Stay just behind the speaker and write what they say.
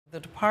The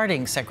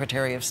departing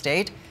Secretary of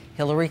State,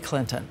 Hillary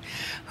Clinton,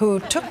 who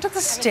took to the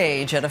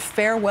stage at a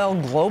farewell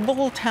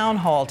global town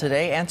hall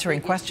today,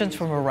 answering questions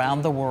from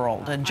around the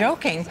world and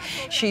joking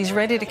she's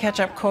ready to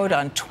catch up, quote,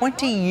 on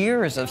 20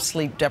 years of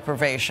sleep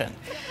deprivation.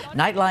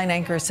 Nightline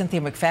anchor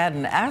Cynthia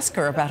McFadden asked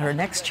her about her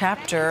next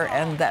chapter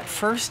and that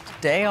first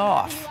day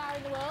off.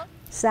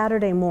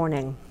 Saturday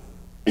morning.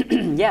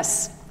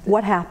 Yes.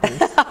 What happened?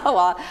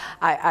 Well,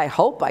 I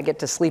hope I get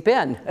to sleep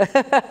in.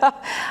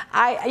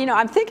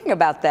 I'm thinking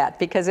about that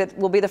because it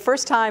will be the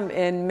first time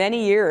in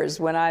many years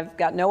when I've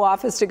got no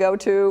office to go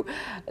to,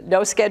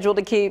 no schedule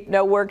to keep,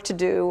 no work to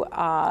do.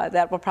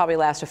 That will probably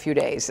last a few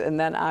days, and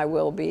then I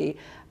will be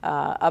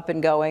up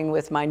and going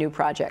with my new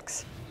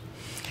projects.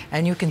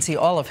 And you can see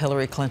all of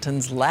Hillary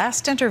Clinton's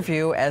last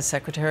interview as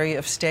Secretary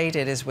of State.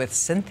 It is with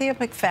Cynthia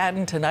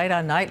McFadden tonight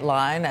on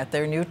Nightline at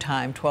their new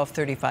time,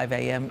 12:35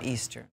 a.m. Eastern.